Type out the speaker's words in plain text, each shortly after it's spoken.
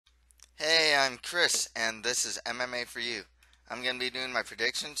Hey, I'm Chris, and this is MMA for You. I'm going to be doing my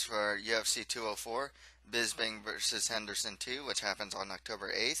predictions for UFC 204, Bisping versus Henderson 2, which happens on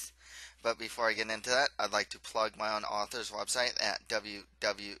October 8th. But before I get into that, I'd like to plug my own author's website at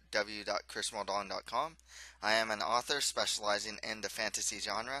www.chrismoldon.com. I am an author specializing in the fantasy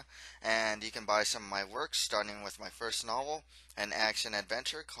genre, and you can buy some of my works, starting with my first novel, an action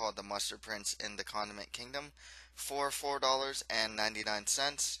adventure called The Mustard Prince in the Condiment Kingdom, for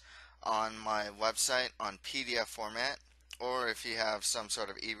 $4.99 on my website on PDF format, or if you have some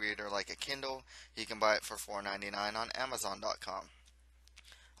sort of e-reader like a Kindle, you can buy it for $4.99 on Amazon.com.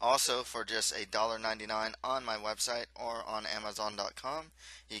 Also, for just $1.99 on my website or on Amazon.com,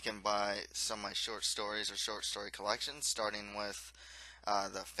 you can buy some of my short stories or short story collections, starting with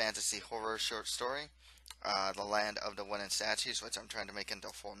the fantasy horror short story, The Land of the Wooden Statues, which I'm trying to make into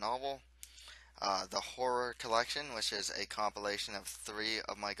a full novel. The Horror Collection, which is a compilation of 3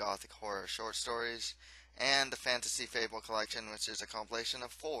 of my gothic horror short stories, and the Fantasy Fable Collection, which is a compilation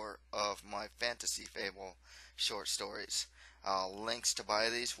of 4 of my Fantasy Fable short stories. Links to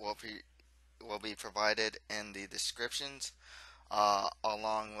buy these will be provided in the descriptions,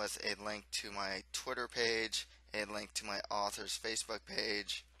 along with a link to my Twitter page, a link to my author's Facebook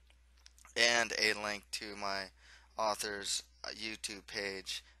page, and a link to my author's YouTube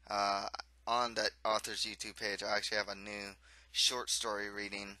page. On that author's YouTube page, I actually have a new short story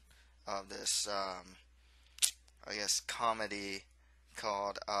reading of this, I guess, comedy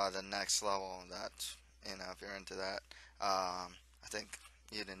called The Next Level. That, if you're into that, I think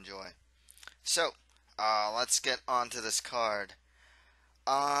you'd enjoy. So, let's get on to this card.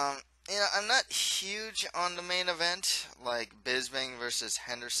 I'm not huge on the main event, like Bisping versus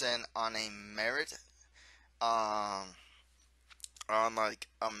Henderson on a merit. Um, on like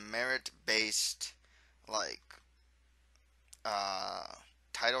a merit-based like uh,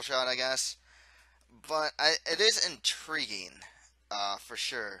 title shot, I guess. But it is intriguing, for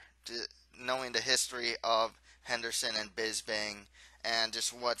sure, knowing the history of Henderson and Bisping and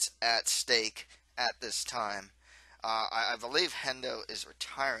just what's at stake at this time. I believe Hendo is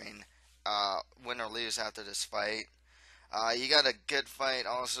retiring, win or lose after this fight. You got a good fight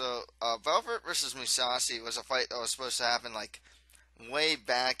also. Belfort versus Mousasi was a fight that was supposed to happen like way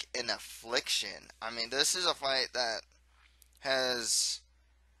back in Affliction. I mean, this is a fight that has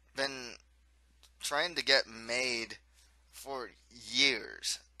been trying to get made for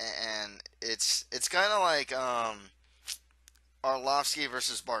years, and it's kind of like Arlovsky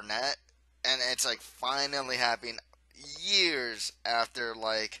versus Barnett, and it's like finally happening years after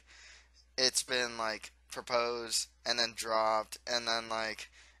like it's been like proposed and then dropped, and then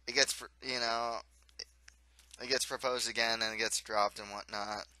like it gets it gets proposed again and it gets dropped and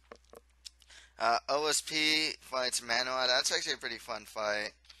whatnot. OSP fights Manuwa. That's actually a pretty fun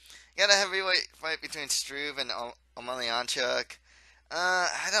fight. You got a heavyweight fight between Struve and Omielanczuk.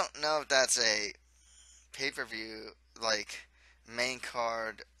 I don't know if that's a pay-per-view like main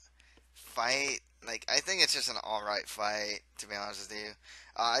card fight. Like, I think it's just an alright fight, to be honest with you.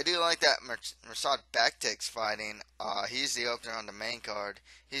 I do like that Mirsad Bektic's fighting. He's the opener on the main card.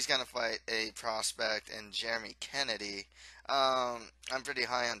 He's going to fight a prospect in Jeremy Kennedy. I'm pretty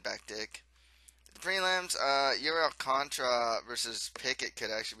high on Bektic. The prelims, Iuri Alcantara versus Pickett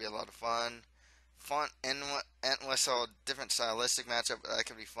could actually be a lot of fun. Fun and whistle, different stylistic matchup, that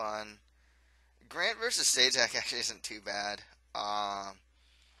could be fun. Grant versus Sajewski actually isn't too bad.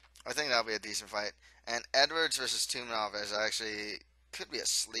 I think that'll be a decent fight. And Edwards versus Tumenov is actually could be a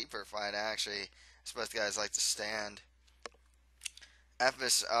sleeper fight. Actually, I suppose the guys like to stand. The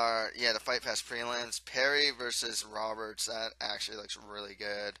fight past prelims. Perry versus Roberts. That actually looks really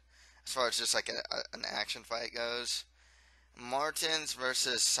good as far as just like an action fight goes. Martins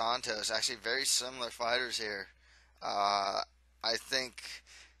versus Santos. Actually, very similar fighters here. I think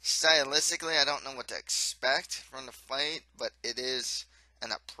stylistically, I don't know what to expect from the fight, but it is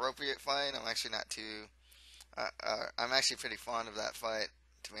an appropriate fight. I'm actually not too. I'm actually pretty fond of that fight,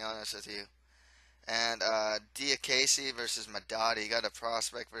 to be honest with you. And Diakiese versus Madadi. You got a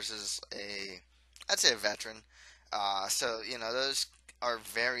prospect versus I'd say a veteran. So those are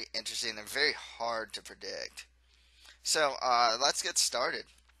very interesting and very hard to predict. So let's get started.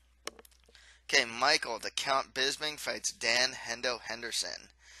 Okay, Michael the Count Bisping fights Dan Hendo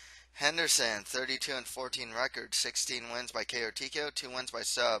Henderson. Henderson, 32-14 record, 16 wins by KO TKO, 2 wins by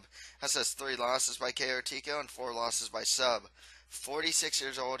sub. Has 3 losses by KO TKO and 4 losses by sub. 46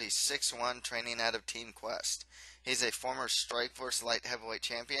 years old, he's 6'1", training out of Team Quest. He's a former Strikeforce light heavyweight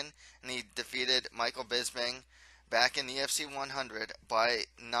champion, and he defeated Michael Bisping back in the UFC 100 by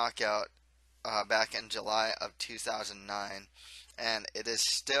knockout back in July of 2009. and it is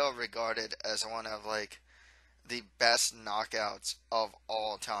still regarded as one of like the best knockouts of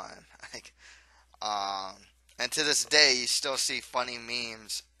all time. Like, um, and to this day, you still see funny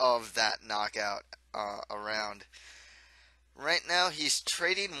memes of that knockout around. Right now, he's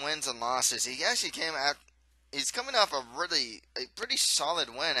trading wins and losses. He actually came out. He's coming off a pretty solid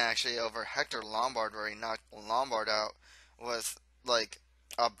win actually over Hector Lombard, where he knocked Lombard out with like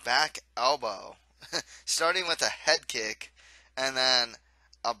a back elbow, starting with a head kick, and then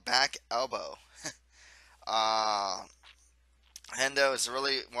a back elbow. Uh, Hendo is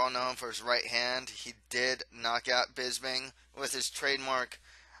really well known for his right hand. He did knock out Bisping with his trademark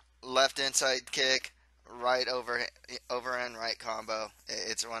left inside kick, right overhand right combo.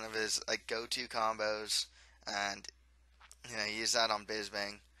 It's one of his like go-to combos, and he used that on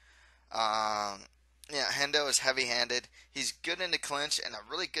Bisping. Yeah, Hendo is heavy-handed. He's good in the clinch and a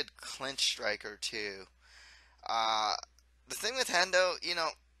really good clinch striker too. Uh, the thing with Hendo,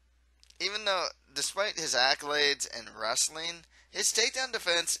 even though despite his accolades in wrestling, his takedown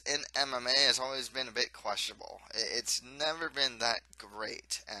defense in MMA has always been a bit questionable. It's never been that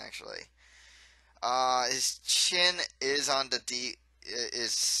great, actually. His chin is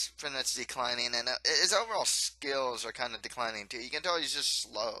is pretty much declining, and his overall skills are kind of declining too. You can tell he's just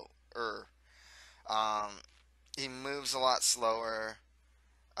slower. Um, he moves a lot slower.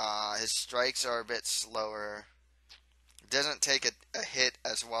 His strikes are a bit slower. Doesn't take a hit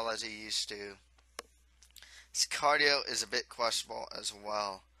as well as he used to. His cardio is a bit questionable as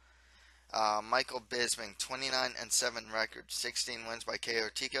well. Michael Bisping, 29-7 record, 16 wins by KO or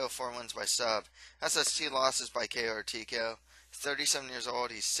TKO, 4 wins by sub. Has 2 losses by KO or TKO. 37 years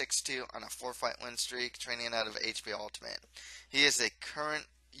old, he's 6'2" on a 4-fight win streak, training out of HP Ultimate. He is the current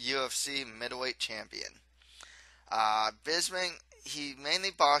UFC middleweight champion. Bisping, he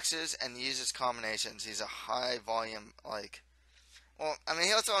mainly boxes and uses combinations. He's a high volume,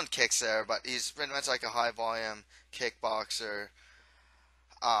 he'll throw in kicks there, but he's pretty much like a high volume kickboxer.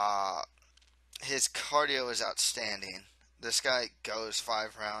 His cardio is outstanding. This guy goes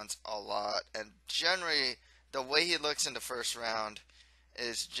 5 rounds a lot, and generally, the way he looks in the first round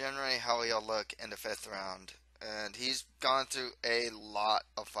is generally how he'll look in the 5th round. And he's gone through a lot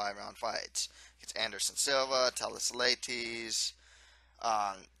of 5-round fights. It's Anderson Silva, Telis Leites,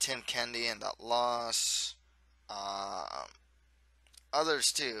 Tim Kennedy in that loss.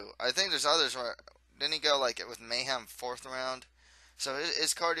 Others too. I think there's others where didn't he go with Mayhem 4th round? So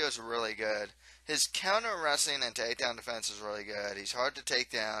his cardio is really good. His counter wrestling and takedown defense is really good. He's hard to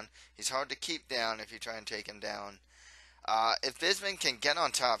take down. He's hard to keep down if you try and take him down. If Bisping can get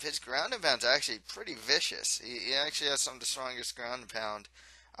on top, his ground and pound is actually pretty vicious. He actually has some of the strongest ground and pound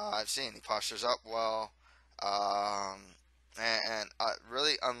I've seen. He postures up well, and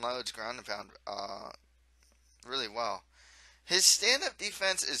really unloads ground and pound really well. His stand-up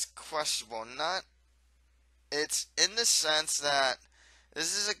defense is questionable. It's in the sense that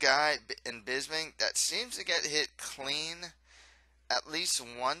this is a guy in Bisping that seems to get hit clean at least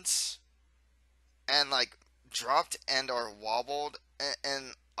once, and dropped and or wobbled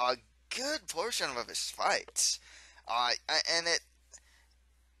in a good portion of his fights. And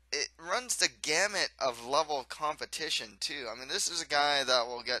it runs the gamut of level of competition too. I mean, this is a guy that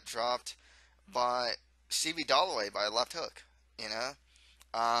will get dropped by CB Dalloway by a left hook,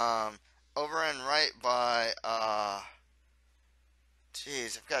 over and right by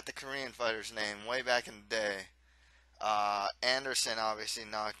I've got the Korean fighter's name way back in the day. Anderson obviously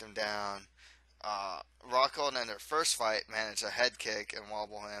knocked him down. Rockhold in their first fight managed a head kick and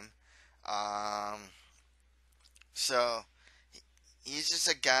wobble him. So he's just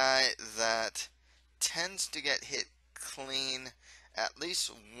a guy that tends to get hit clean at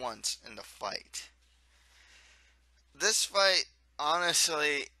least once in the fight. This fight,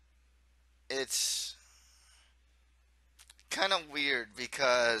 honestly, it's kind of weird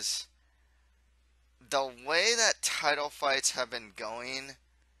because the way that title fights have been going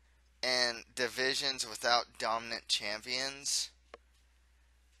and divisions without dominant champions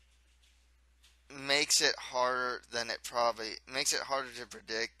makes it harder to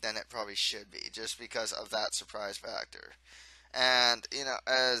predict than it probably should be, just because of that surprise factor. And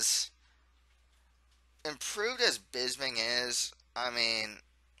as improved as Bisping is,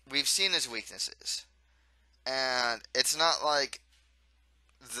 we've seen his weaknesses, and it's not like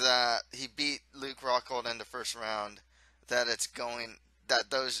that he beat Luke Rockhold in the first round that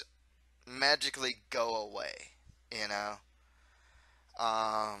those magically go away,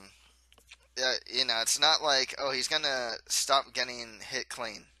 it's not like, oh, he's gonna stop getting hit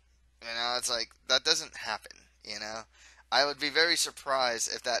clean. It's like that doesn't happen. I would be very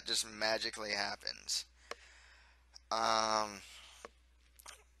surprised if that just magically happens.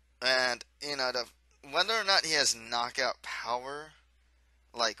 And whether or not he has knockout power,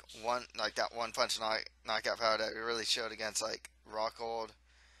 like that one punch knockout power that he really showed against like Rockhold,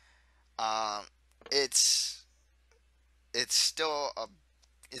 um, it's it's still a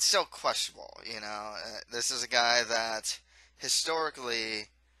it's still questionable. This is a guy that historically,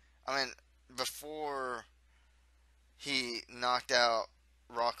 I mean, before he knocked out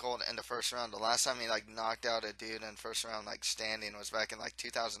Rockhold in the first round, the last time he like knocked out a dude in the first round like standing was back in like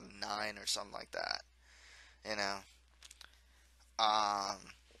 2009 or something like that. You know. Um,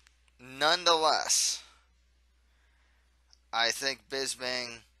 Nonetheless, I think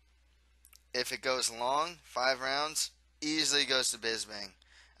Bisping, if it goes long, 5 rounds, easily goes to Bisping.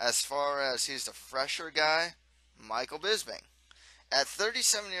 As far as he's the fresher guy, Michael Bisping. At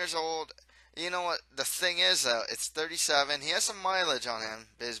 37 years old, you know what? The thing is, though, it's 37. He has some mileage on him,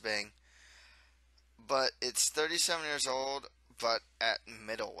 Bisping. But it's 37 years old, but at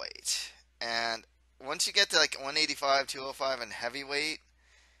middleweight. And once you get to like 185, 205, and heavyweight,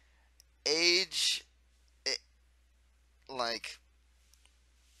 age, it, like,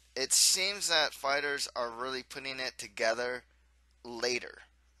 it seems that fighters are really putting it together later,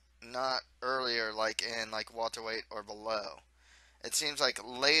 not earlier, like in like welterweight or below. It seems like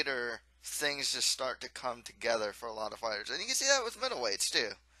later things just start to come together for a lot of fighters, and you can see that with middleweights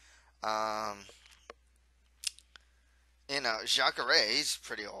too. Um, Jacare, he's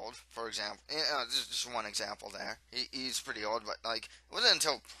pretty old, for example. Just one example there. He's pretty old, but like it wasn't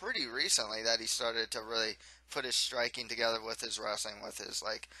until pretty recently that he started to really put his striking together with his wrestling, with his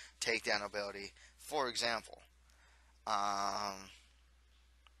like takedown ability. For example, um,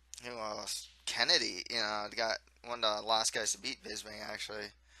 who else? Kennedy, the guy, one of the last guys to beat Bisping actually.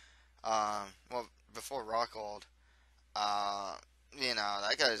 Well, before Rockhold. Uh,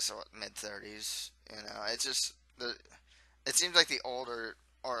 that guy's what, mid 30s. It's just it seems like the older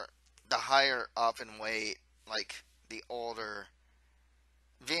or the higher up in weight, like the older,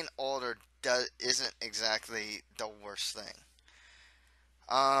 being older isn't exactly the worst thing.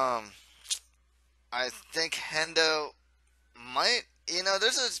 Um, I think Hendo might,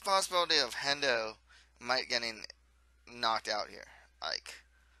 there's a possibility of Hendo might getting knocked out here. Like,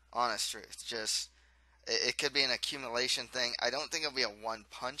 honest truth, just it could be an accumulation thing. I don't think it'll be a one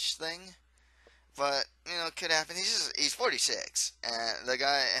punch thing. But, it could happen. He's 46, and the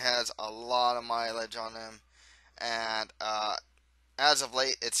guy has a lot of mileage on him. And as of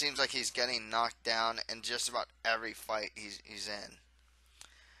late, it seems like he's getting knocked down in just about every fight he's in.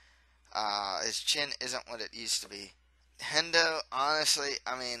 His chin isn't what it used to be. Hendo, honestly,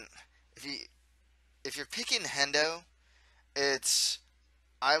 I mean, if you if you're picking Hendo, it's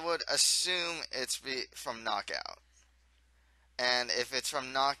I would assume from knockout. And if it's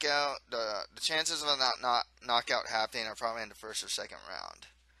from knockout, the chances of a knockout happening are probably in the first or second round.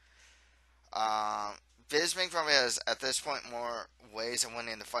 Bisping probably has at this point more ways of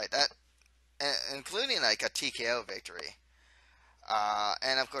winning the fight, that including like a TKO victory,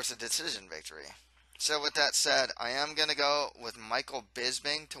 and of course a decision victory. So with that said, I am gonna go with Michael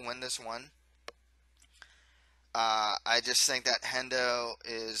Bisping to win this one. I just think that Hendo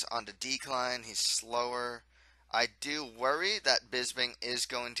is on the decline. He's slower. I do worry that Bisping is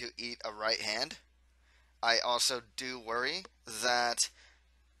going to eat a right hand. I also do worry that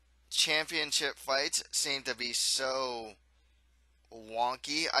championship fights seem to be so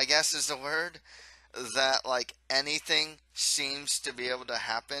wonky, I guess is the word, that like anything seems to be able to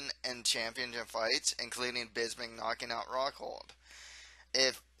happen in championship fights, including Bisping knocking out Rockhold.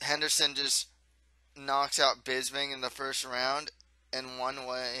 If Henderson just knocks out Bisping in the first round, in one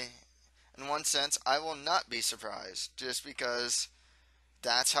way, in one sense, I will not be surprised, just because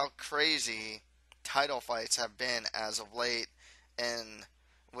that's how crazy title fights have been as of late, and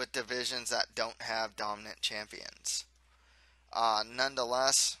with divisions that don't have dominant champions.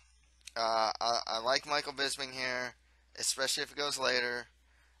 Nonetheless, I like Michael Bisping here, especially if it goes later.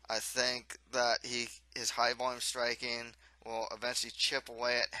 I think that his high volume striking will eventually chip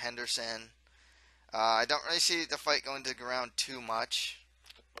away at Henderson. I don't really see the fight going to the ground too much.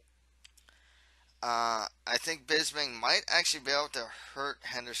 I think Bisping might actually be able to hurt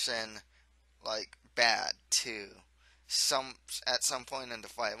Henderson like bad too. At some point in the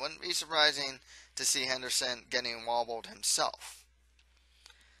fight, wouldn't be surprising to see Henderson getting wobbled himself.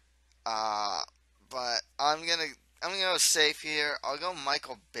 But I'm gonna go safe here. I'll go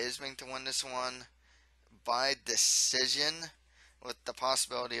Michael Bisping to win this one by decision, with the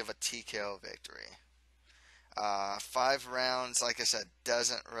possibility of a TKO victory. 5 rounds, like I said,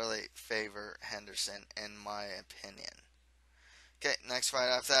 doesn't really favor Henderson in my opinion. Okay, next fight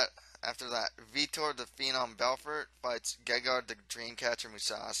after that, After that, Vitor the Phenom Belfort fights Gegard the Dreamcatcher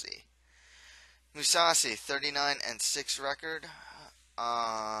Mousasi. Mousasi, 39-6 record,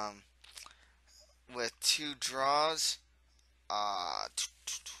 um, with 2 draws.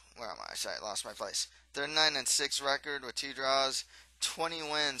 Where am I? Sorry, I lost my place. 39-6 record with 2 draws. 20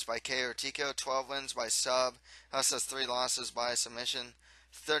 wins by KO or TKO, 12 wins by sub. Also has 3 losses by submission.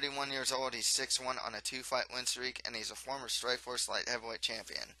 31 years old, he's 6-1 on a 2-fight win streak, and he's a former Strikeforce light heavyweight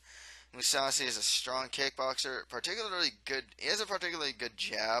champion. Mousasi is a strong kickboxer, particularly good. He has a particularly good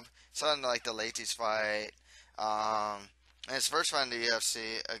jab. Something like the Laties fight. And his first fight in the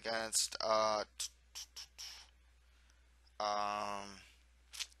UFC against Aliya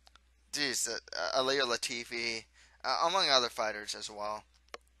Latifi, among other fighters as well.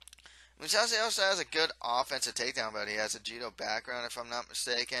 Mousasi also has a good offensive takedown, but he has a judo background, if I'm not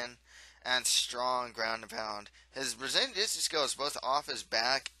mistaken, and strong ground and pound. His Brazilian jiu-jitsu skills, both off his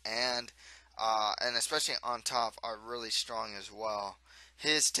back and especially on top, are really strong as well.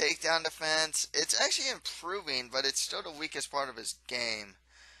 His takedown defense, it's actually improving, but it's still the weakest part of his game.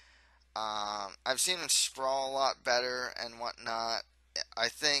 I've seen him sprawl a lot better and whatnot. I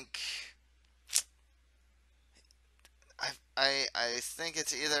think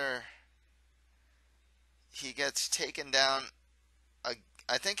it's either he gets taken down.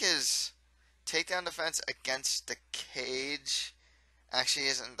 I think his takedown defense against the cage actually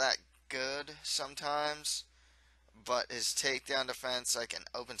isn't that good sometimes, but his takedown defense, like in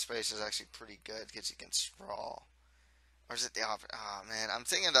open space, is actually pretty good because he can sprawl. Or is it the opposite? Oh man, I'm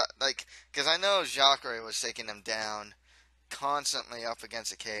thinking that, like, because I know Jacare was taking him down constantly up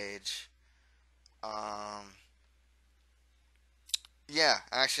against a cage. Yeah,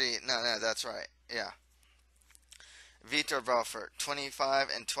 actually, no, that's right. Yeah. Vitor Belfort,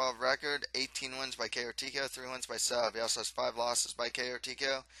 25-12 record, 18 wins by KO or TKO, 3 wins by sub. He also has 5 losses by KO or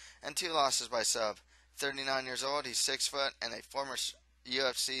TKO, and 2 losses by sub. 39 years old, he's 6 foot, and a former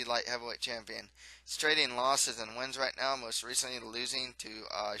UFC light heavyweight champion. He's trading losses and wins right now, most recently losing to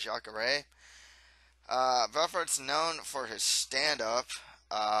Jacare. Belfort's known for his stand-up.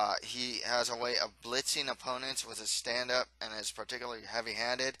 He has a way of blitzing opponents with his stand-up and is particularly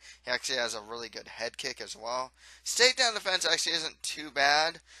heavy-handed. He actually has a really good head kick as well. His takedown defense actually isn't too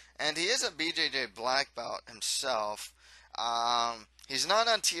bad, and he is a BJJ black belt himself. He's not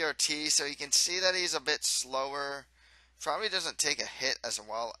on TRT, so you can see that he's a bit slower. Probably doesn't take a hit as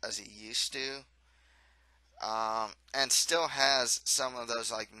well as he used to. And still has some of those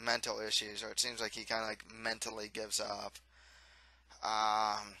like mental issues, or it seems like he kind of like mentally gives up.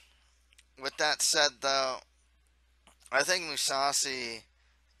 With that said, though, I think Mousasi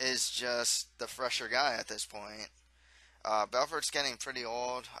is just the fresher guy at this point. Belfort's getting pretty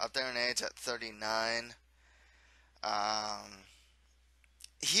old, up there in age at 39.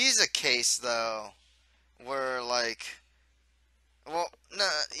 He's a case, though, where, like, well, no,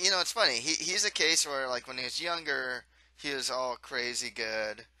 it's funny. He's a case where, like, when he was younger, he was all crazy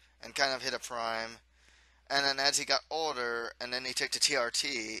good and kind of hit a prime. And then as he got older, and then he took to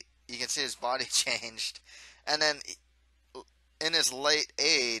TRT, you can see his body changed. And then in his late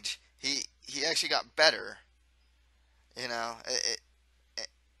age, he actually got better. It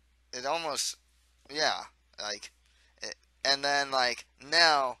almost, yeah, like, and then, like,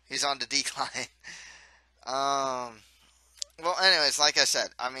 now he's on the decline. Well, anyways, like I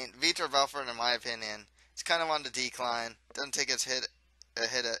said, I mean, Vitor Belfort, in my opinion, is kind of on the decline. Doesn't take his hit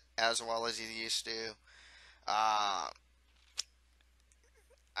as well as he used to.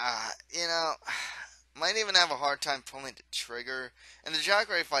 Might even have a hard time pulling the trigger. In the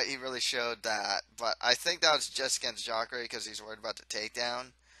Jacare fight, he really showed that, but I think that was just against Jacare because he's worried about the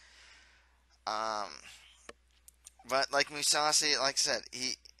takedown. But like Mousasi, like I said,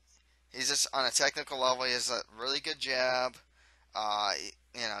 he's just on a technical level. He has a really good jab,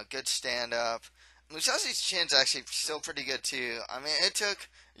 good stand up. Mousasi's chin's actually still pretty good too. I mean, it took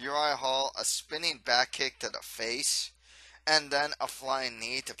Uriah Hall a spinning back kick to the face, and then a flying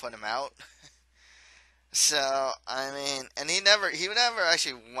knee to put him out. So, I mean, and he never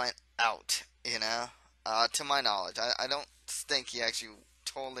actually went out, to my knowledge. I don't think he actually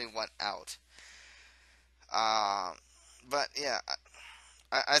totally went out. But yeah,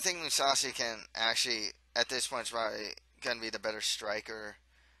 I think Mousasi can actually, at this point, is probably going to be the better striker.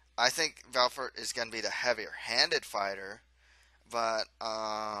 I think Belfort is going to be the heavier-handed fighter, but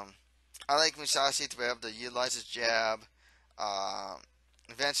I like Mousasi to be able to utilize his jab.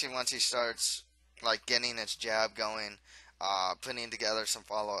 Eventually, once he starts like getting his jab going, putting together some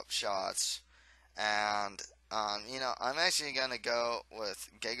follow-up shots, and I'm actually going to go with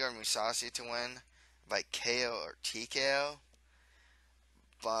Gegard Mousasi to win by KO or TKO.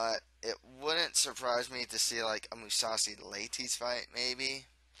 but it wouldn't surprise me to see like a Mousasi Lati's fight, maybe.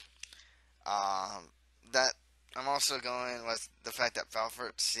 That I'm also going with the fact that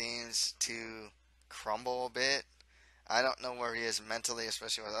Belfort seems to crumble a bit. I don't know where he is mentally,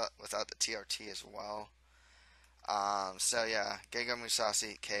 especially without the TRT as well. So yeah, Gegard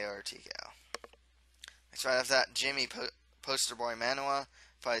Mousasi, KO or TKO. Next right after that, Jimi Poster Boy Manuwa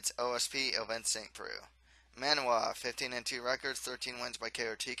fights OSP Ovince St. Preux. Manuwa, 15-2 records, 13 wins by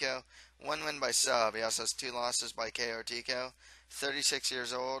KO or TKO, 1 win by sub. He also has 2 losses by KO or TKO. 36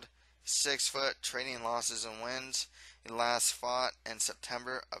 years old, 6 foot, trading losses and wins. He last fought in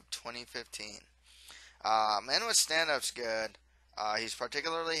September of 2015. Manuwa's stand-up's good. He's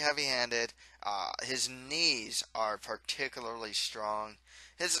particularly heavy-handed. His knees are particularly strong.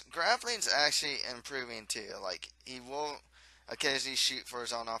 His grappling's actually improving too. Like, he will occasionally shoot for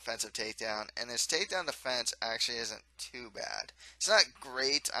his own offensive takedown, and his takedown defense actually isn't too bad. It's not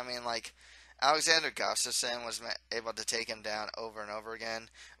great. I mean, like, Alexander Gustafsson was able to take him down over and over again.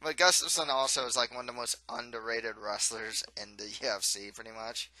 But Gustafsson also is like one of the most underrated wrestlers in the UFC, pretty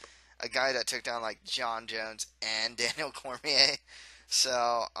much. A guy that took down like John Jones and Daniel Cormier. So,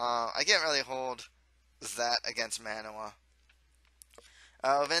 I can't really hold that against Manuwa.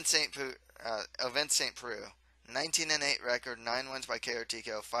 Ovince St. Preux. 19-8 record, 9 wins by KO or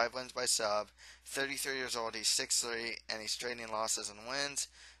TKO, 5 wins by sub. 33 years old, he's 6'3", and he's trading losses and wins.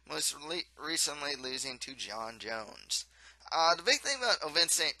 Most recently losing to John Jones. The big thing about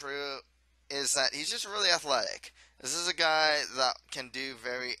Ovince St. Preux is that he's just really athletic. This is a guy that can do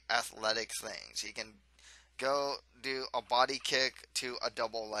very athletic things. He can go do a body kick to a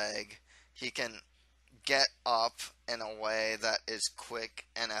double leg. He can get up in a way that is quick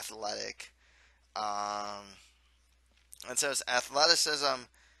and athletic. And so his athleticism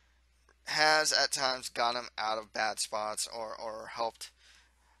has at times got him out of bad spots or helped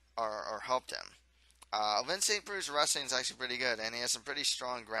him. Ovince St. Preux's wrestling is actually pretty good, and he has some pretty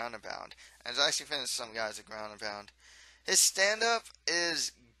strong ground and pound. And he's actually finished some guys at ground and pound. His stand-up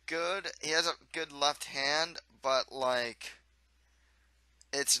is good. He has a good left hand, but, like,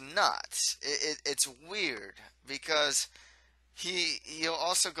 it's nuts. It's weird, because he'll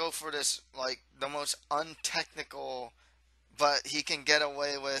also go for this, like, the most untechnical, but he can get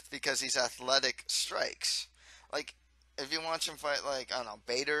away with, because he's athletic, strikes. Like, if you watch him fight, like, I don't know,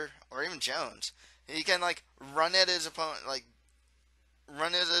 Bader, or even Jones, he can, like, run at his opponent,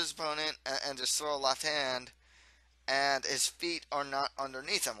 and just throw a left hand, and his feet are not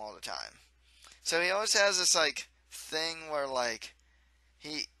underneath him all the time. So he always has this, like, thing where, like,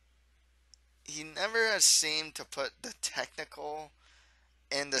 he never has seemed to put the technical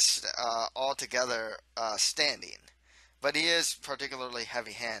in this altogether standing. But he is particularly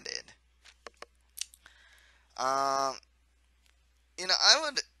heavy-handed. I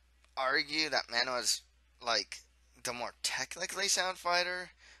would argue that Manuwa's, like, the more technically sound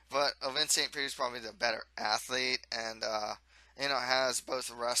fighter, but Ovince St. Preux is probably the better athlete, and, has both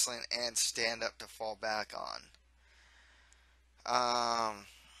wrestling and stand-up to fall back on.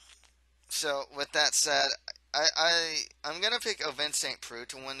 So, with that said, I'm going to pick Ovince St. Preux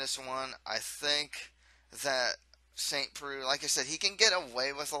to win this one. I think that St. Preux, like I said, he can get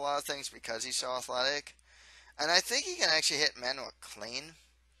away with a lot of things because he's so athletic. And I think he can actually hit Manuwa clean.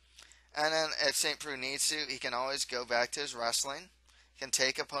 And then if St. Preux needs to, he can always go back to his wrestling. He can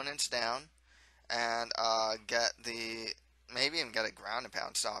take opponents down and maybe even get a ground and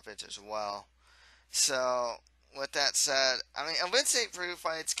pound stoppage as well. So, with that said, I mean, Ovince St. Preux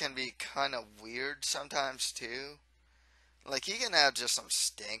fights can be kind of weird sometimes too. Like, he can have just some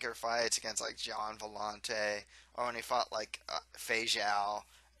stinker fights against, like, John Vellante, or when he fought, like, Fejao.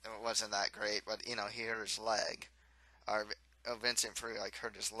 It wasn't that great, but, he hurt his leg. Or Ovince St. Preux, like,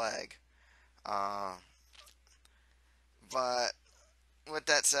 hurt his leg. But, with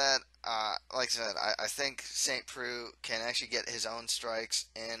that said, like I said, I think St. Preux can actually get his own strikes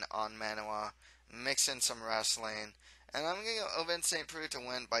in on Manuwa, mix in some wrestling, and I'm going to go Ovince St. Preux to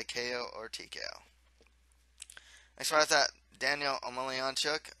win by KO or TKO. Next right after that, Daniel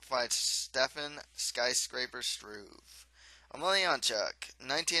Omielanczuk fights Stefan Skyscraper Struve. Omielanczuk,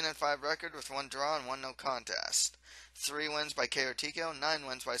 19-5 record with 1 draw and 1 no contest. 3 wins by KO or TKO, 9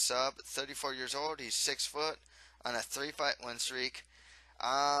 wins by sub. 34 years old, he's 6 foot on a 3-fight win streak.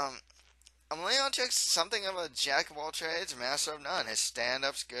 Omielanczuk's something of a jack of all trades, master of none. His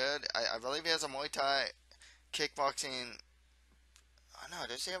stand-up's good. I believe he has a Muay Thai kickboxing. Oh no,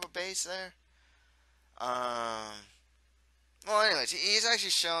 does he have a base there? Well, anyways, he's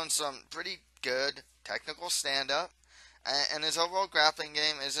actually shown some pretty good technical stand-up, and his overall grappling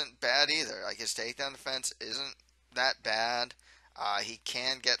game isn't bad either. Like, his takedown defense isn't that bad. He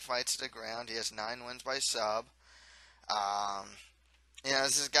can get fights to the ground. He has 9 wins by sub. Um,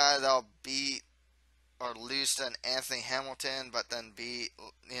 this is a guy that'll beat or lose to an Anthony Hamilton, but then be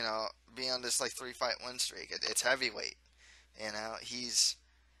on this like 3-fight win streak. It's heavyweight. He's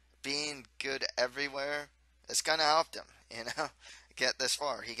being good everywhere. It's gonna help him. Get this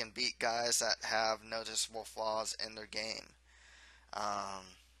far. He can beat guys that have noticeable flaws in their game.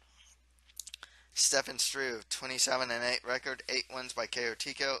 Stefan Struve, 27-8 record, 8 wins by KO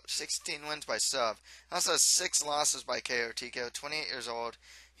Tico, 16 wins by sub. Also has 6 losses by KO Tico, 28 years old.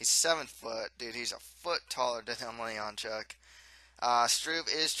 He's 7 foot. Dude, he's a foot taller than Omielanczuk. Struve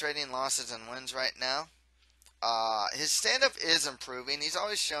is trading losses and wins right now. His stand-up is improving. He's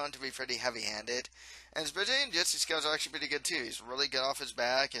always shown to be pretty heavy-handed. And his Brazilian Jiu-Jitsu skills are actually pretty good too. He's really good off his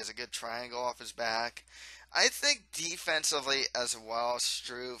back. He has a good triangle off his back. I think defensively as well,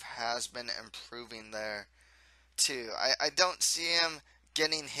 Struve has been improving there too. I don't see him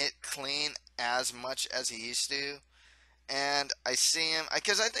getting hit clean as much as he used to. And I see him,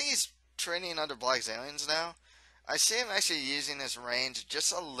 because I think he's training under Black Aliens now. I see him actually using his range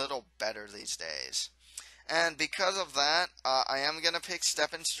just a little better these days. And because of that, I am going to pick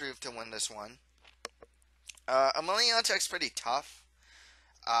Stefan Struve to win this one. Omielanczuk's pretty tough.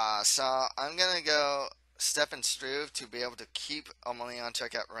 So I'm going to go Stefan Struve to be able to keep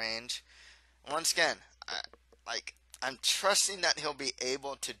Omielanczuk at range. Once again, I'm trusting that he'll be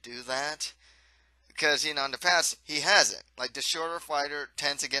able to do that. Because, in the past, he hasn't. Like, the shorter fighter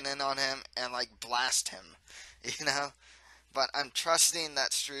tends to get in on him and, blast him. But I'm trusting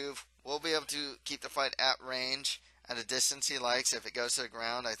that Struve will be able to keep the fight at range at a distance he likes. If it goes to the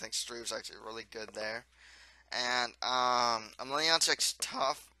ground, I think Struve's actually really good there. And Omielanczuk's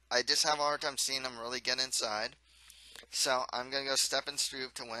tough. I just have a hard time seeing him really get inside. So I'm going to go Stefan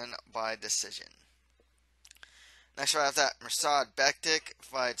Struve to win by decision. Next right after that, Mirsad Bektic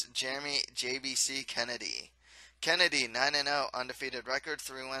fights Jeremy JBC Kennedy. Kennedy, 9-0, undefeated record,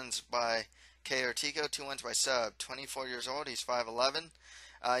 3 wins by KO Tico, 2 wins by sub. 24 years old, he's 5'11".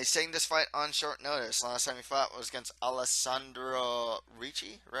 He's taking this fight on short notice. Last time he fought was against Alessandro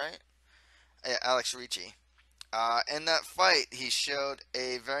Ricci, right? Yeah, Alex Ricci. In that fight, he showed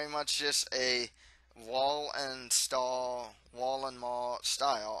a very much just a wall and maul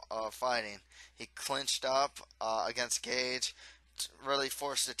style of fighting. He clinched up against Gage, really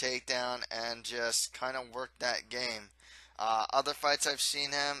forced a takedown, and just kind of worked that game. Other fights I've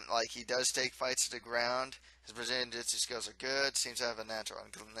seen him, he does take fights to the ground. His Brazilian Jiu-Jitsu skills are good. Seems to have a natural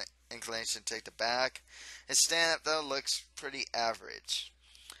inclination to take the back. His stand-up, though, looks pretty average.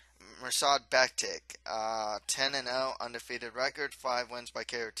 Mirsad Bektic, 10-0, undefeated record, 5 wins by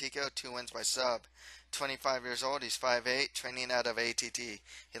KO Tico, 2 wins by sub. 25 years old, he's 5'8", training out of ATT.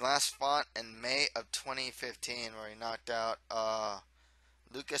 He last fought in May of 2015 where he knocked out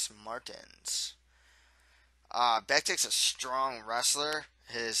Lucas Martins. Bektic's a strong wrestler.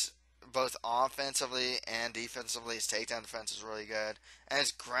 Both offensively and defensively, his takedown defense is really good. And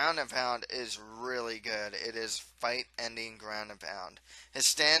his ground and pound is really good. It is fight-ending ground and pound. His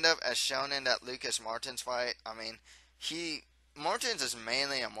stand-up, as shown in that Lucas Martins fight, Martins is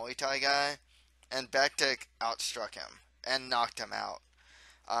mainly a Muay Thai guy, and Bektic outstruck him and knocked him out.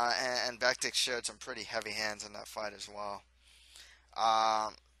 And Bektic showed some pretty heavy hands in that fight as well.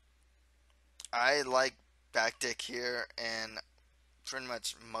 I like Bektic here in pretty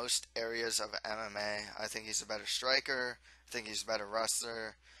much most areas of MMA. I think he's a better striker. I think he's a better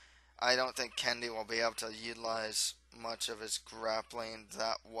wrestler. I don't think Kennedy will be able to utilize much of his grappling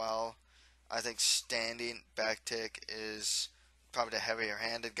that well. I think standing Bektic is probably the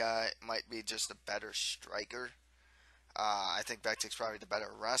heavier-handed guy. Might be just a better striker. I think Bektic's probably the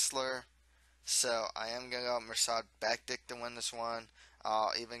better wrestler. So I am going to go Mirsad Bektic to win this one.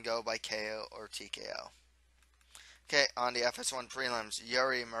 I'll even go by KO or TKO. Okay, on the FS1 prelims,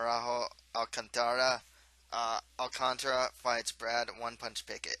 Iuri Marajo Alcantara. Alcantara fights Brad One Punch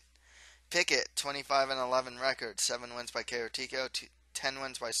Pickett. Pickett, 25-11 record, 7 wins by KO Tico, 10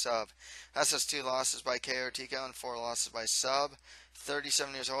 wins by sub. That's has 2 losses by KO Tico and 4 losses by sub.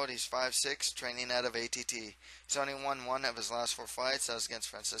 37 years old, he's 5'6", training out of ATT. He's only won 1 of his last 4 fights. That was against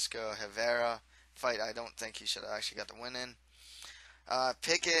Francisco Rivera. Fight I don't think he should have actually got the win in.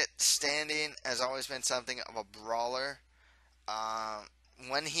 Pickett, standing, has always been something of a brawler.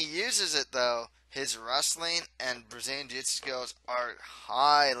 When he uses it, though, his wrestling and Brazilian Jiu-Jitsu skills are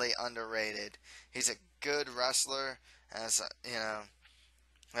highly underrated. He's a good wrestler, has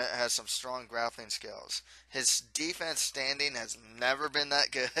some strong grappling skills. His defense standing has never been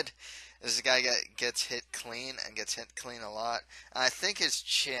that good. This is a guy that gets hit clean and gets hit clean a lot. And I think his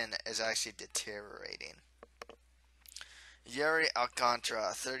chin is actually deteriorating. Yuri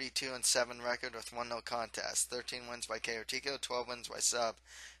Alcantara, 32-7 record with 1 no contest. 13 wins by KO TKO, 12 wins by sub.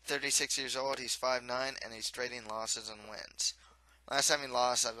 36 years old, he's 5'9", and he's trading losses and wins. Last time he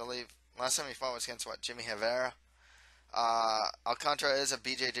lost, I believe, last time he fought was against, Jimi Rivera. Alcantara is a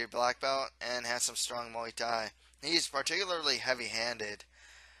BJJ black belt and has some strong Muay Thai. He's particularly heavy-handed.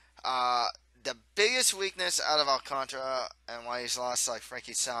 The biggest weakness out of Alcantara and why he's lost like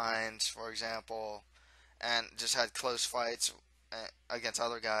Frankie Saenz, for example, and just had close fights against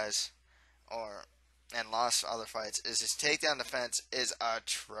other guys, and lost other fights, is his takedown defense is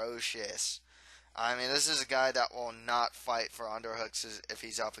atrocious. I mean, this is a guy that will not fight for underhooks if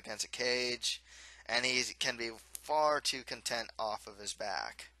he's up against a cage, and he can be far too content off of his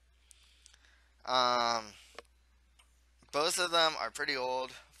back. Both of them are pretty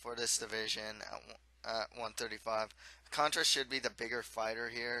old for this division at 135. Alcantara should be the bigger fighter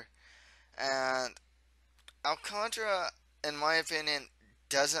here, and Alcantara, in my opinion,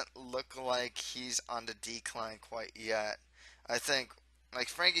 doesn't look like he's on the decline quite yet. I think, like,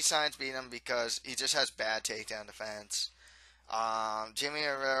 Frankie Saenz beat him because he just has bad takedown defense. Jimi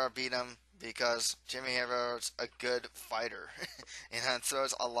Rivera beat him because Jimi Rivera's a good fighter and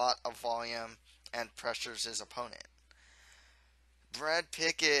throws a lot of volume and pressures his opponent. Brad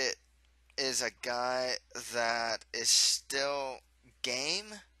Pickett is a guy that is still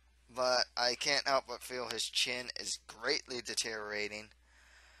game, but I can't help but feel his chin is greatly deteriorating.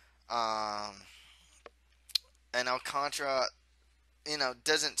 And Alcantara,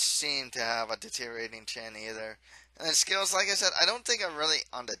 doesn't seem to have a deteriorating chin either. And his skills, like I said, I don't think are really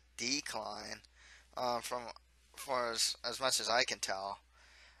on the decline, for as much as I can tell.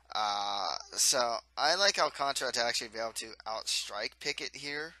 So I like Alcantara to actually be able to outstrike Pickett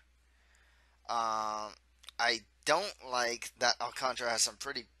here. I don't like that Alcantara has some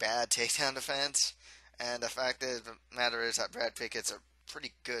pretty bad takedown defense, and the fact of the matter is that Brad Pickett's a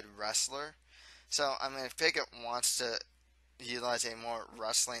pretty good wrestler. So, I mean, if Pickett wants to utilize a more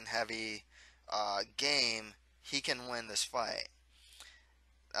wrestling-heavy game, he can win this fight.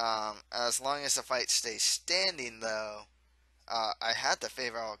 As long as the fight stays standing, though, I had to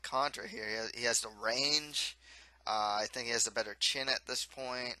favor Alcantara here. He has the range. I think he has the better chin at this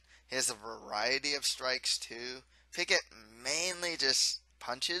point. He has a variety of strikes, too. Pickett mainly just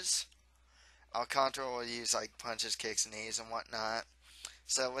punches. Alcantara will use, like, punches, kicks, knees, and whatnot.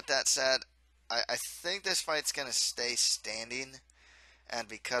 So, with that said, I think this fight's going to stay standing. And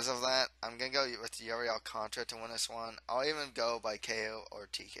because of that, I'm going to go with Yuri Alcantara to win this one. I'll even go by KO or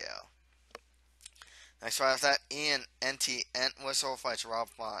TKO. Next fight after that, Ian NT Entwistle fights Rob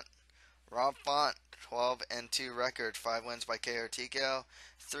Font. Rob Font, 12-2 record, 5 wins by KO or TKO,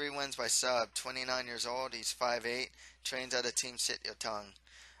 3 wins by sub. 29 years old, he's 5'8", trains at a Team Sit Your Tongue.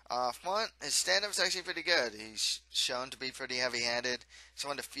 Font, his stand-up is actually pretty good. He's shown to be pretty heavy-handed. He's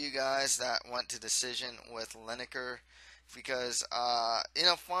one of the few guys that went to decision with Lineker because,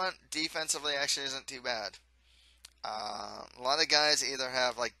 Font defensively actually isn't too bad. A lot of guys either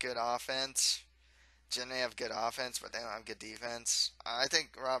have, like, good offense. Generally have good offense, but they don't have good defense. I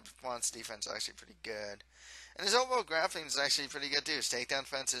think Rob Font's defense is actually pretty good. And his overall grappling is actually pretty good, too. His takedown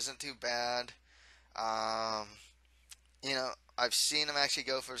defense isn't too bad. I've seen him actually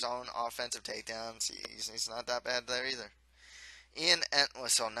go for his own offensive takedowns. He's not that bad there either. Ian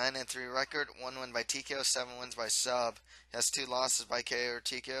Entwistle, 9-3 record, 1 win by TKO, 7 wins by sub. He has 2 losses by KO or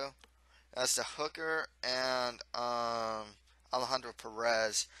TKO. That's to Hooker and Alejandro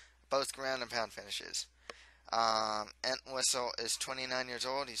Perez, both ground and pound finishes. Entwistle is 29 years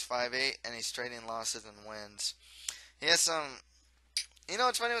old, he's 5'8", and he's trading losses and wins. He has some...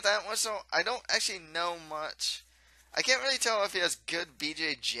 what's funny with Entwistle? I don't actually know much. I can't really tell if he has good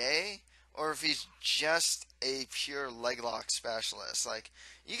BJJ or if he's just a pure leg lock specialist. Like,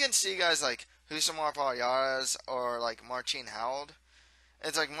 you can see guys like Husamar Palhares or like Marcin Howard.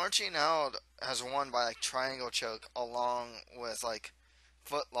 It's like Marcin Howard has won by like triangle choke along with like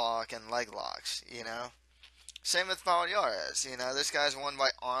foot lock and leg locks, Same with Palhares, this guy's won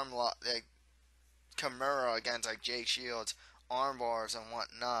by arm lock, like Kimura against like Jake Shields, arm bars and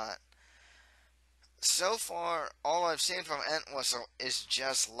whatnot. So far, all I've seen from Entwistle is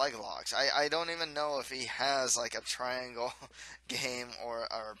just leg locks. I don't even know if he has like a triangle game or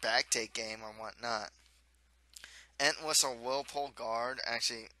a back take game or whatnot. Entwistle will pull guard.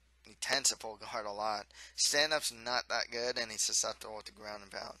 Actually, he tends to pull guard a lot. Stand-up's not that good, and he's susceptible to ground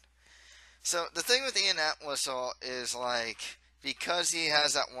and pound. So the thing with Ian Entwistle is like, because he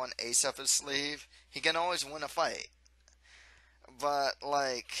has that one ace up his sleeve, he can always win a fight. But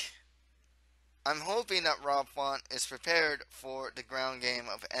like... I'm hoping that Rob Font is prepared for the ground game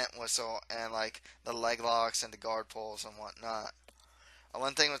of Entwistle and like the leg locks and the guard pulls and whatnot.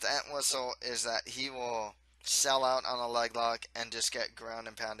 One thing with Entwistle is that he will sell out on a leg lock and just get ground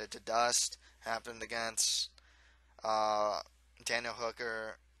and pounded to dust. Happened against uh, Daniel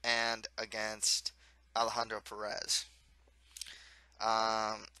Hooker and against Alejandro Perez.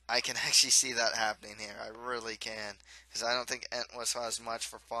 I can actually see that happening here. I really can, because I don't think Entwistle has much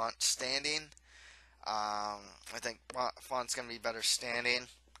for Font standing. I think Font's going to be better standing.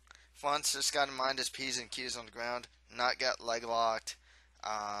 Font's just got to mind his P's and Q's on the ground, not get leg locked.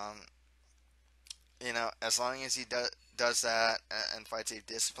 Um, as long as he does that and fights a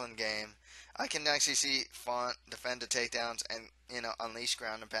disciplined game, I can actually see Font defend the takedowns and, unleash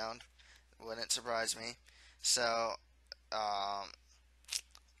ground and pound. Wouldn't surprise me. So,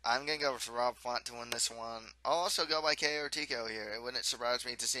 I'm going to go with Rob Font to win this one. I'll also go by KO or TKO here. It wouldn't surprise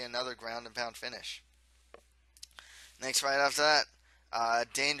me to see another ground and pound finish. Next fight after that,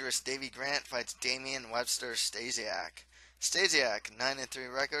 dangerous Davey Grant fights Damian Webster Stasiak. Stasiak,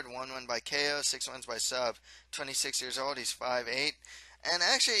 9-3 record, 1 win by KO, 6 wins by sub. 26 years old, he's 5'8". And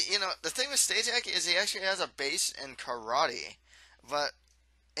actually, the thing with Stasiak is he actually has a base in karate. But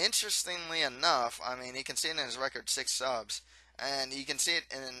interestingly enough, I mean, you can see it in his record, 6 subs. And you can see it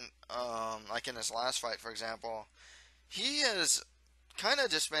in, like in his last fight, for example. He has kind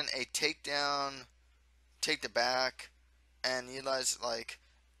of just been a takedown, take the back, and utilize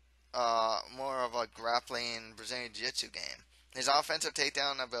more of a grappling Brazilian Jiu-Jitsu game. His offensive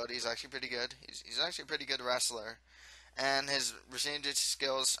takedown ability is actually pretty good. He's actually a pretty good wrestler, and his Brazilian Jiu-Jitsu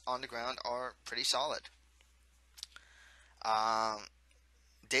skills on the ground are pretty solid.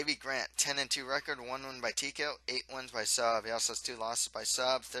 Davey Grant, 10-2 record, 1 win by TKO, 8 wins by sub. He also has 2 losses by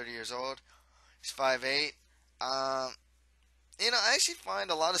sub. 30 years old. He's 5'8". I actually find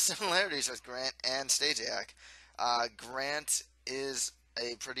a lot of similarities with Grant and Stasiak. Grant is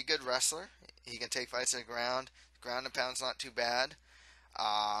a pretty good wrestler. He can take fights to the ground. Ground and pound's not too bad.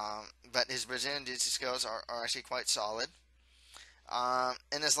 But his Brazilian Jiu-Jitsu skills are actually quite solid.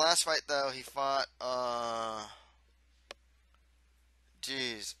 In his last fight, though, he fought,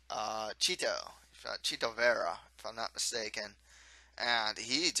 Chito. He fought Chito Vera, if I'm not mistaken. And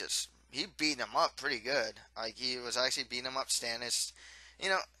he beat him up pretty good. Like, he was actually beating him up standing.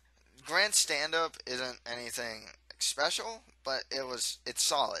 Grant's stand-up isn't anything special, but it's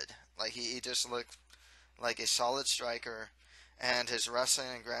solid. Like, he just looked like a solid striker, and his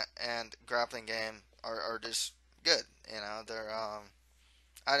wrestling and grappling game are just good. They're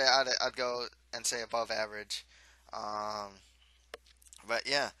I'd go and say above average. But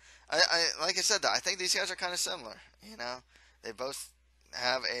yeah, I like I said, I think these guys are kind of similar. They both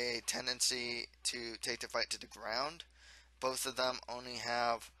have a tendency to take the fight to the ground. Both of them only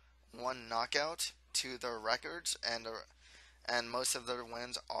have 1 knockout to their records, and most of their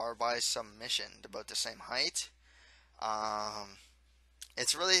wins are by submission. They're both the same height.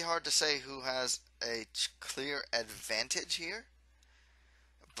 It's really hard to say who has a clear advantage here,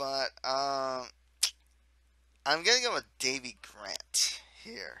 but I'm gonna go with Davey Grant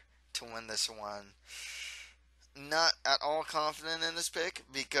here to win this one. Not at all confident in this pick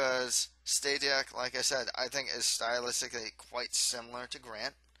because Stasiak, like I said, I think is stylistically quite similar to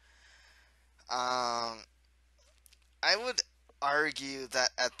Grant. I would argue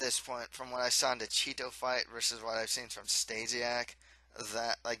that at this point, from what I saw in the Cheeto fight versus what I've seen from Stasiak,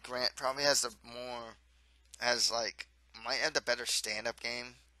 that Grant probably might have the better stand-up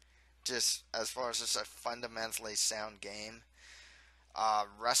game, just as far as just a fundamentally sound game.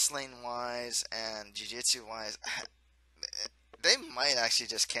 Wrestling wise and jiu-jitsu wise, they might actually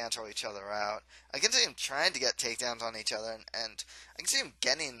just cancel each other out. I can see him trying to get takedowns on each other, and I can see him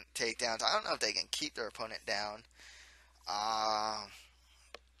getting takedowns. I don't know if they can keep their opponent down.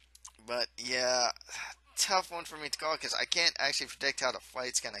 But yeah, tough one for me to call because I can't actually predict how the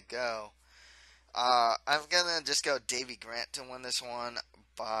fight's gonna go. I'm gonna just go Davey Grant to win this one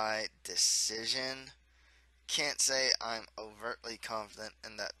by decision. Can't say I'm overtly confident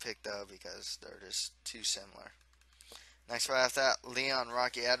in that pick though because they're just too similar. Next fight after that, Leon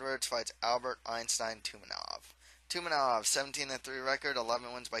Rocky Edwards fights Albert Einstein Tumenov. Tumenov, 17-3 record,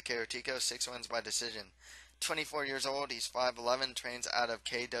 11 wins by KO TKO, 6 wins by decision. 24 years old, he's 5'11", trains out of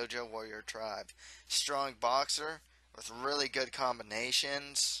K Dojo Warrior Tribe. Strong boxer with really good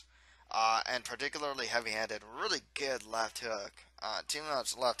combinations, and particularly heavy-handed. Really good left hook.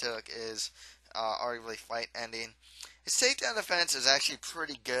 Tumenov's left hook is arguably fight-ending. His takedown defense is actually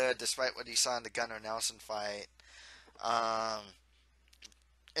pretty good, despite what he saw in the Gunnar Nelson fight.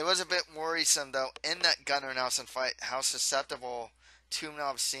 It was a bit worrisome, though, in that Gunnar Nelson fight, how susceptible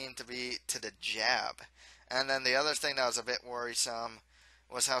Tumenov seemed to be to the jab. And then the other thing that was a bit worrisome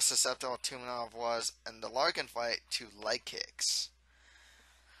was how susceptible Tumenov was in the Larkin fight to leg kicks.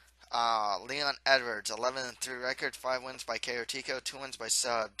 Leon Edwards, 11-3 record, 5 wins by KO TKO, 2 wins by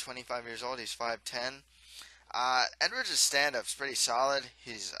sub. 25 years old, he's 5'10". Edwards' stand-up's pretty solid.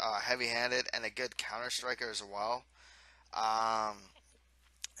 He's heavy-handed and a good counter-striker as well.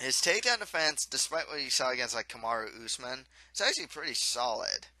 His takedown defense, despite what you saw against like Kamaru Usman, is actually pretty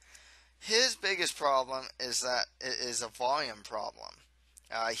solid. His biggest problem is that it is a volume problem.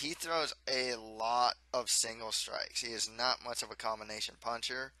 He throws a lot of single strikes. He is not much of a combination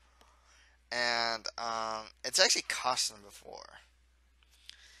puncher. And it's actually cost him before.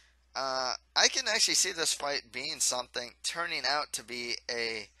 I can actually see this fight being something, turning out to be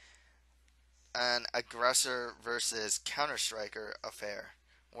an aggressor versus counter-striker affair.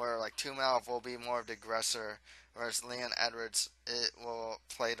 Where like Tumenov will be more of the aggressor, whereas Leon Edwards it will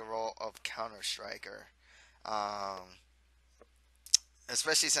play the role of counter-striker.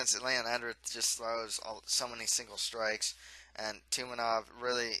 Especially since Leon Edwards just throws so many single strikes. And Tumenov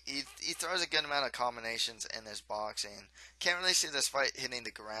really, he throws a good amount of combinations in his boxing. Can't really see this fight hitting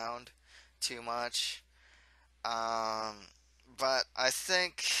the ground too much. But I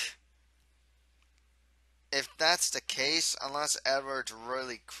think if that's the case, unless Edwards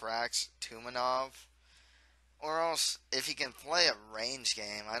really cracks Tumenov, or else if he can play a range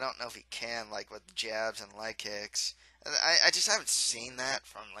game, I don't know if he can, like with jabs and leg kicks. I just haven't seen that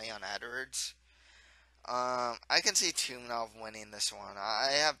from Leon Edwards. I can see Tumenov winning this one.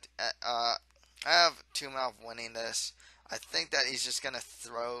 I have Tumenov winning this. I think that he's just gonna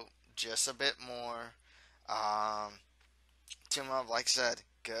throw just a bit more. Tumenov, like I said,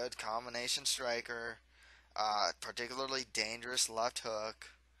 good combination striker, particularly dangerous left hook.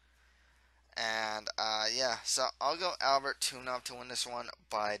 And yeah, so I'll go Albert Tumenov to win this one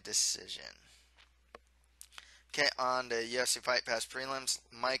by decision. Okay, on the UFC Fight Pass prelims,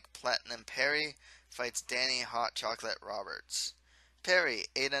 Mike Platinum Perry fights Danny Hot Chocolate Roberts. Perry,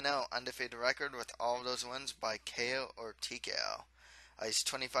 8-0, undefeated record with all of those wins by KO or TKO. He's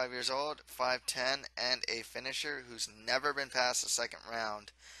 25 years old, 5'10", and a finisher who's never been past the second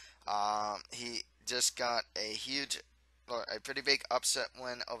round. He just got a pretty big upset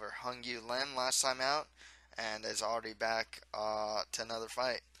win over Hung-Yu Lim last time out, and is already back to another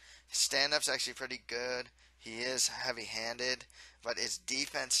fight. His stand-up's actually pretty good. He is heavy-handed, but his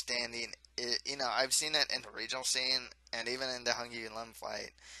defense standing, I've seen it in the regional scene, and even in the Hung-Yu Lim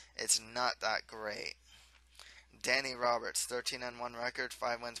fight, it's not that great. Danny Roberts, 13-1 record,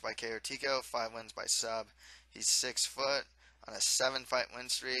 5 wins by KO TKO, 5 wins by sub. He's 6 foot on a 7-fight win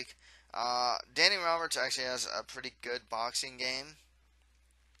streak. Danny Roberts actually has a pretty good boxing game.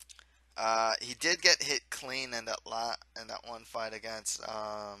 He did get hit clean in that one fight against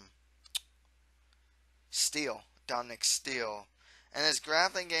Dominic Steele. And his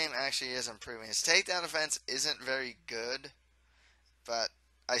grappling game actually is improving. His takedown defense isn't very good, but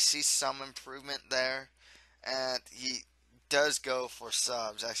I see some improvement there. And he does go for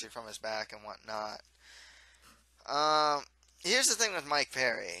subs, actually, from his back and whatnot. Here's the thing with Mike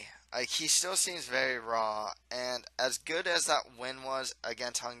Perry. He still seems very raw. And as good as that win was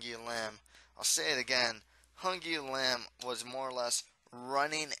against Hung-Yu Lim, I'll say it again, Hung-Yu Lim was more or less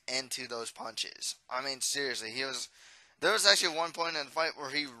running into those punches. I mean, seriously, there was actually one point in the fight where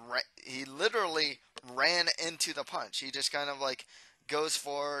he literally ran into the punch. He just kind of like goes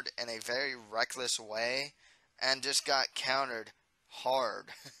forward in a very reckless way and just got countered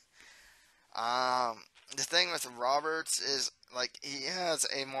hard. The thing with Roberts is like he has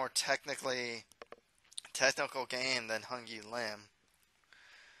a more technical game than Hung-Yu Lim.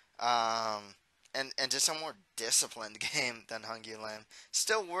 And just a more disciplined game than Hung-Yu Lim.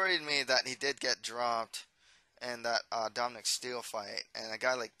 Still worried me that he did get dropped in that Dominic Steele fight. And a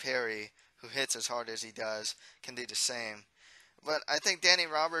guy like Perry, who hits as hard as he does, can do the same. But I think Danny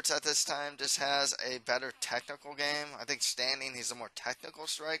Roberts at this time just has a better technical game. I think standing, he's a more technical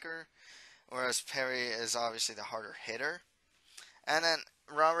striker. Whereas Perry is obviously the harder hitter. And then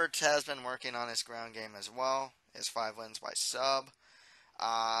Roberts has been working on his ground game as well. His 5 wins by sub.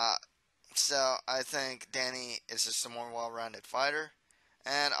 So I think Danny is just a more well-rounded fighter.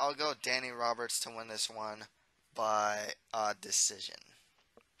 And I'll go Danny Roberts to win this one by decision.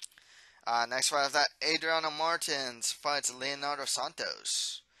 Next fight of that, Adriano Martins fights Leonardo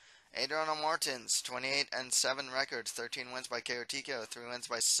Santos. Adriano Martins, 28-7 record, 13 wins by KO TKO, 3 wins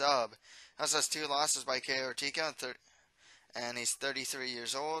by sub. He also has 2 losses by KO TKO, and he's 33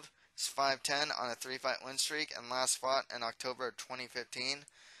 years old. He's 5'10" on a 3-fight win streak, and last fought in October of 2015.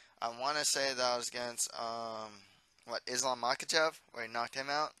 I want to say that was against Islam Makhachev, where he knocked him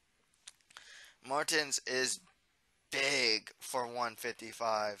out. Martins is big for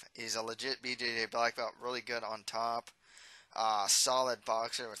 155. He's a legit BJJ black belt, really good on top. Solid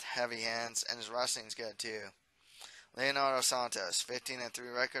boxer with heavy hands, and his wrestling's good too. Leonardo Santos,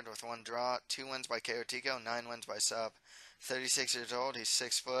 15-3 record with 1 draw, 2 wins by KO Tico, 9 wins by sub. 36 years old, he's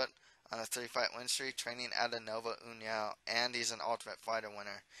 6 foot, on a 3-fight win streak, training at a Nova União, and he's an Ultimate Fighter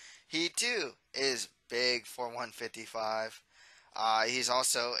winner. He too is big for 155. He's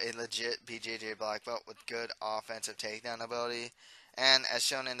also a legit BJJ black belt with good offensive takedown ability, and as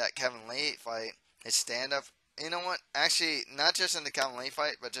shown in that Kevin Lee fight, his stand-up, you know what, actually, not just in the Kevin Lee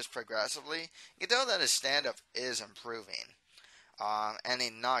fight, but just progressively, you can tell that his stand-up is improving, and he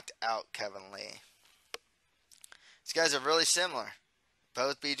knocked out Kevin Lee. These guys are really similar.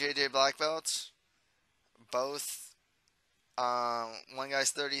 Both BJJ black belts. Both, one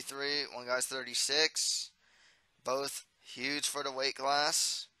guy's 33, one guy's 36. Both huge for the weight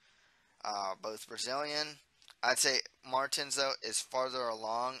class. Both Brazilian. I'd say Martins, though, is farther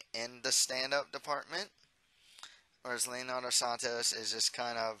along in the stand-up department. Whereas Leonardo Santos is just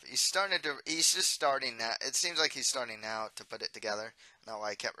kind of, he's just starting now. It seems like he's starting now to put it together. Not why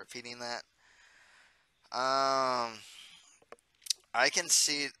I kept repeating that. I can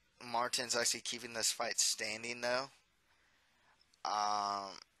see Martins actually keeping this fight standing, though.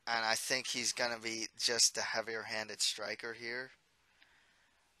 And I think he's going to be just a heavier-handed striker here.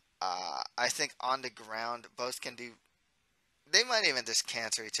 I think on the ground, both can do... They might even just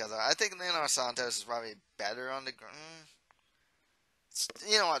cancel each other. I think Leonardo Santos is probably better on the ground.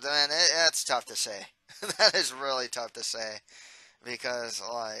 You know what, man? That's tough to say. That is really tough to say. Because,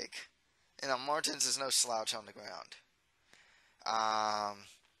 like, you know, Martins is no slouch on the ground.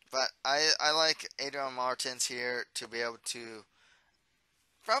 But I like Adriano Martins here to be able to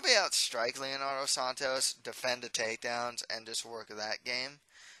probably outstrike Leonardo Santos, defend the takedowns, and just work that game.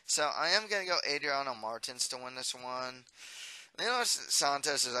 So I am going to go Adriano Martins to win this one. Leonardo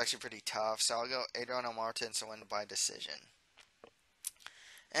Santos is actually pretty tough, so I'll go Adriano Martins to win by decision.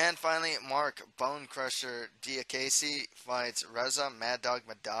 And finally, Marc Bone Crusher Diakiese fights Reza Mad Dog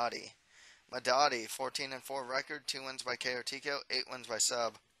Madadi. Madadi, 14-4 record, 2 wins by KO Tico, 8 wins by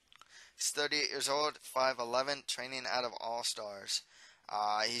sub. He's 38 years old, 5'11", training out of All Stars.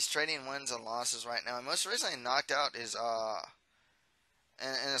 He's trading wins and losses right now. He most recently knocked out his,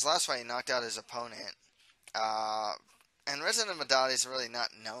 in his last fight, he knocked out his opponent. And Reza Madadi is really not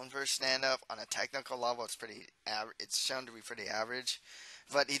known for stand-up. On a technical level, it's shown to be pretty average.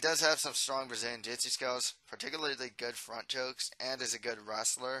 But he does have some strong Brazilian jiu-jitsu skills, particularly good front chokes, and is a good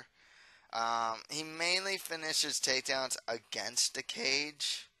wrestler. He mainly finishes takedowns against the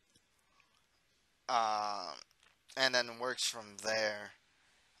cage, and then works from there.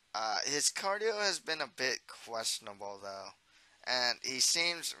 His cardio has been a bit questionable, though, and he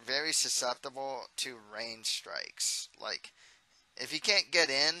seems very susceptible to range strikes. Like, if he can't get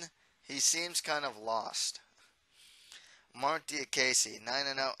in, he seems kind of lost. Marc Diakiese,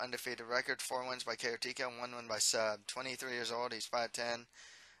 9-0 undefeated record, 4 wins by KO Tico, 1 win by sub. 23 years old, he's 5'10".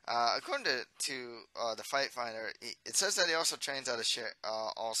 According to the Fight Finder, it says that he also trains out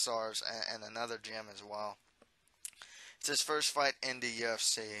of All Stars and another gym as well. It's his first fight in the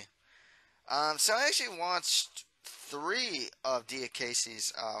UFC. So I actually watched 3 of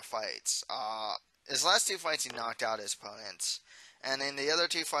Diakiese's fights. His last 2 fights he knocked out his opponents, and in the other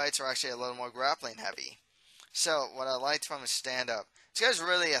 2 fights were actually a little more grappling heavy. So what I liked from his stand-up, this guy's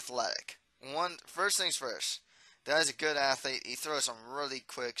really athletic. First things first. The guy's a good athlete. He throws some really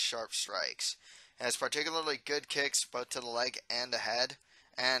quick, sharp strikes. He has particularly good kicks both to the leg and the head,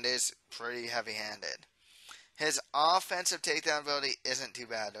 and is pretty heavy-handed. His offensive takedown ability isn't too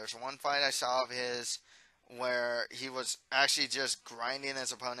bad. There's one fight I saw of his where he was actually just grinding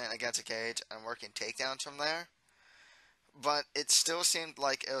his opponent against a cage and working takedowns from there. But it still seemed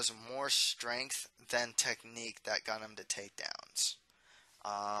like it was more strength than technique that got him to takedowns.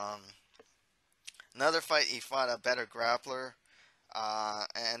 Another fight, he fought a better grappler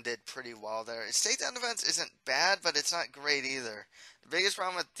and did pretty well there. His takedown defense isn't bad, but it's not great either. The biggest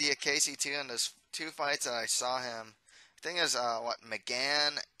problem with Diakiese, too, in those 2 fights that I saw him, I think it was,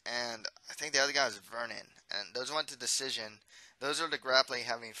 McGann, and I think the other guy was Vernon. And those went to decision. Those are the grappling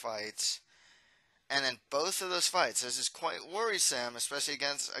heavy fights. And in both of those fights, this is quite worrisome, especially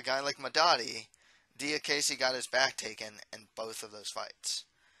against a guy like Madadi. Diakiese got his back taken in both of those fights.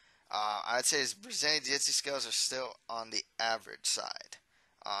 I'd say his Brazilian Jiu-Jitsu skills are still on the average side.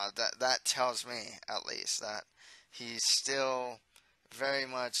 That tells me, at least, that he's still very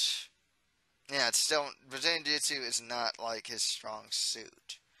much... Yeah, it's still... Brazilian Jiu-Jitsu is not, like, his strong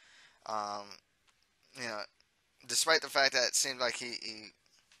suit. You know, despite the fact that it seems like he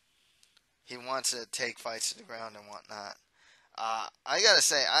wants to take fights to the ground and whatnot. I gotta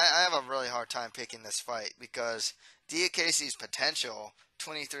say, I have a really hard time picking this fight because Diakiese's potential,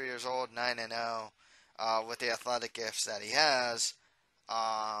 23 years old, 9-0, with the athletic gifts that he has,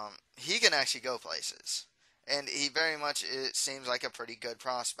 he can actually go places. And he very much, it seems like a pretty good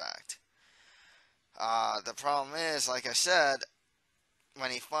prospect. The problem is, like I said,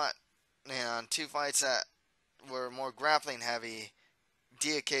 when he fought, in 2 fights that were more grappling heavy,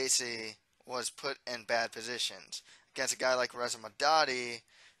 Diakiese was put in bad positions. Against a guy like Reza Madadi,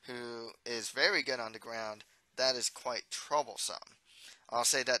 who is very good on the ground, that is quite troublesome. I'll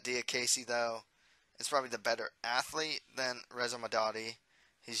say that Diakiese, though, is probably the better athlete than Reza Madadi.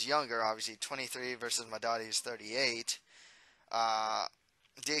 He's younger, obviously, 23 versus Madadi is 38.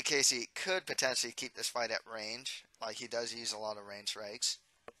 Diakiese could potentially keep this fight at range, like he does use a lot of range strikes.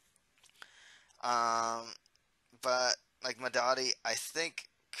 But like Madadi, I think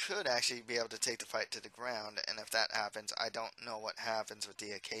could actually be able to take the fight to the ground, and if that happens, I don't know what happens with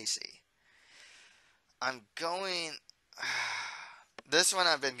Diakiese. I'm going. This one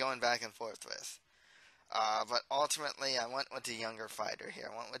I've been going back and forth with. But ultimately, I went with the younger fighter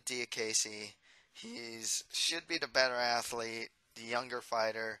here. I went with Diakiese. He should be the better athlete, the younger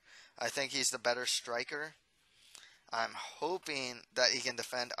fighter. I think he's the better striker. I'm hoping that he can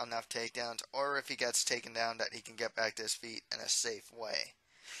defend enough takedowns, or if he gets taken down, that he can get back to his feet in a safe way.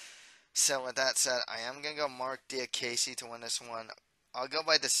 So with that said, I am going to go Marc Diakiese to win this one. I'll go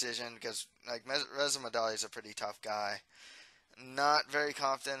by decision because like Reza Madadi is a pretty tough guy. Not very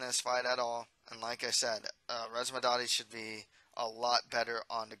confident in this fight at all. And like I said, Reza Madadi should be a lot better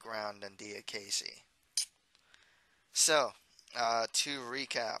on the ground than Diakiese. So, to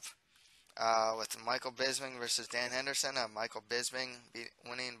recap, with Michael Bisping versus Dan Henderson, Michael Bisping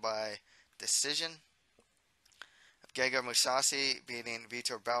winning by decision. Gegard Mousasi beating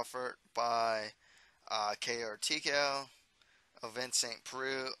Vitor Belfort by KO or TKO. Ovince St.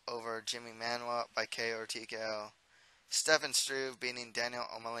 Preux over Jimi Manuwa by KO or TKO. Stefan Struve beating Daniel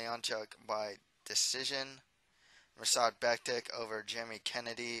Omielanczuk by decision. Mirsad Bektic over Jeremy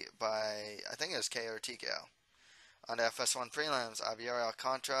Kennedy by, I think it was KO or TKO. On the FS1 prelims,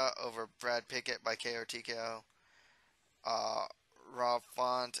 Alcantara over Brad Pickett by KO or TKO. Rob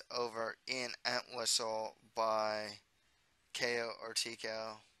Font over Ian Entwistle by KO or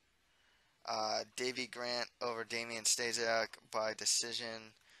TKO. Davey Grant over Damian Stasiak by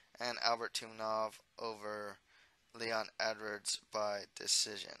decision. And Albert Tumenov over Leon Edwards by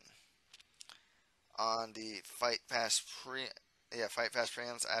decision. On the Fight Pass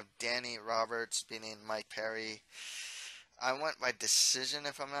prelims, I have Danny Roberts beating Mike Perry. I went by decision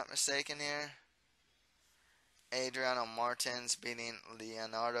if I'm not mistaken here. Adriano Martins beating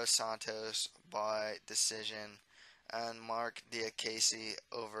Leonardo Santos by decision. And Marc Diakiese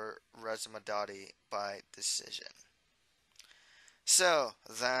over Reza Madadi by decision. So,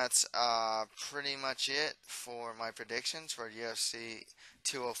 that's pretty much it for my predictions for UFC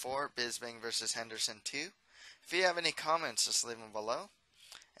 204, Bisping versus Henderson 2. If you have any comments, just leave them below.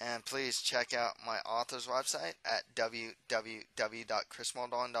 And please check out my author's website at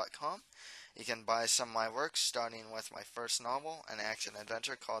www.chrismoldon.com. You can buy some of my works, starting with my first novel, an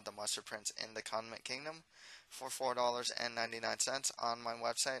action-adventure called The Mustard Prince in the Condiment Kingdom, for $4.99 on my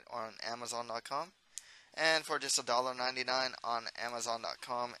website or on Amazon.com. And for just $1.99 on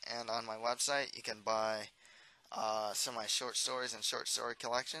Amazon.com and on my website, you can buy some of my short stories and short story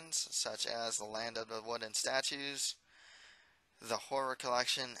collections, such as The Land of the Wooden Statues, the Horror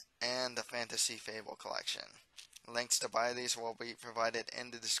Collection, and the Fantasy Fable Collection. Links to buy these will be provided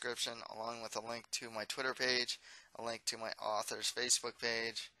in the description, along with a link to my Twitter page, a link to my author's Facebook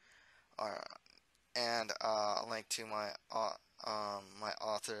page, and a link to my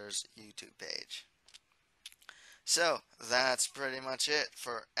author's YouTube page. So, that's pretty much it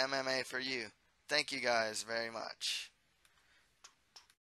for MMA for You. Thank you guys very much.